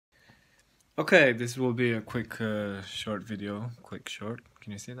Okay, this will be a quick short video. Short.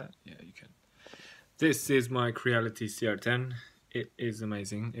 Can you see that? Yeah, you can. This is my Creality CR-10. It is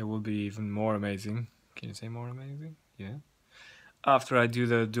amazing. It will be even more amazing. Can you say more amazing? Yeah. After I do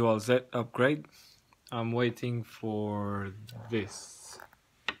the Dual Z upgrade, I'm waiting for this.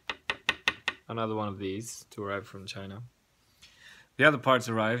 Another one of these to arrive from China. The other parts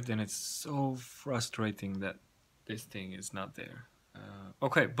arrived and it's so frustrating that this thing is not there.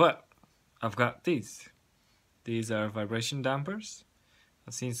 Okay, but I've got these. These are vibration dampers.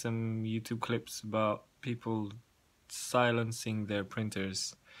 I've seen some YouTube clips about people silencing their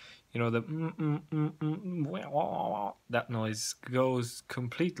printers. You know, the that noise goes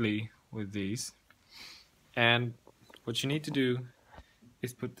completely with these. And what you need to do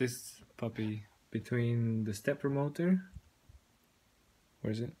is put this puppy between the stepper motor,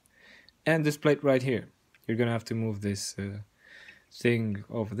 where is it, and this plate right here. You're gonna have to move this thing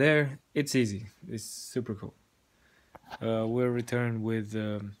over there. It's easy. It's super cool. We'll return with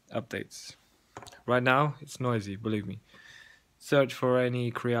updates. Right now it's noisy, believe me. Search for any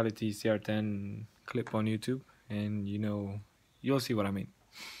Creality CR-10 clip on YouTube and you'll see what I mean.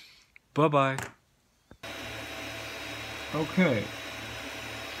 Bye bye. Okay,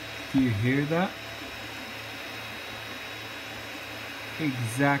 do you hear that?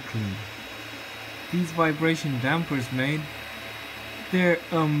 Exactly. These vibration dampers made, they're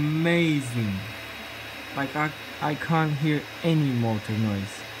amazing. Like I can't hear any motor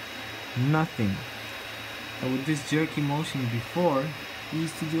noise. Nothing. And with this jerky motion before, we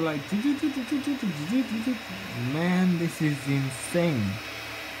used to do like man, this is insane.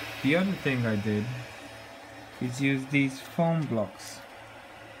 The other thing I did is use these foam blocks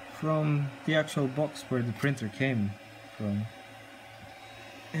from the actual box where the printer came from.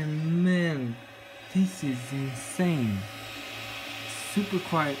 And man, this is insane. Super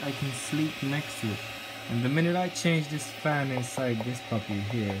quiet, I can sleep next to it. And the minute I change this fan inside this puppy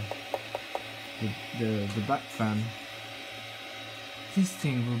here, the back fan, this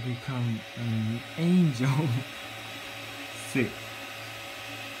thing will become an angel. Sick.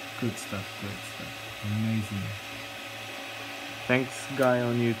 Good stuff, amazing. Thanks guy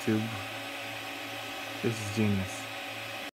on YouTube. This is genius.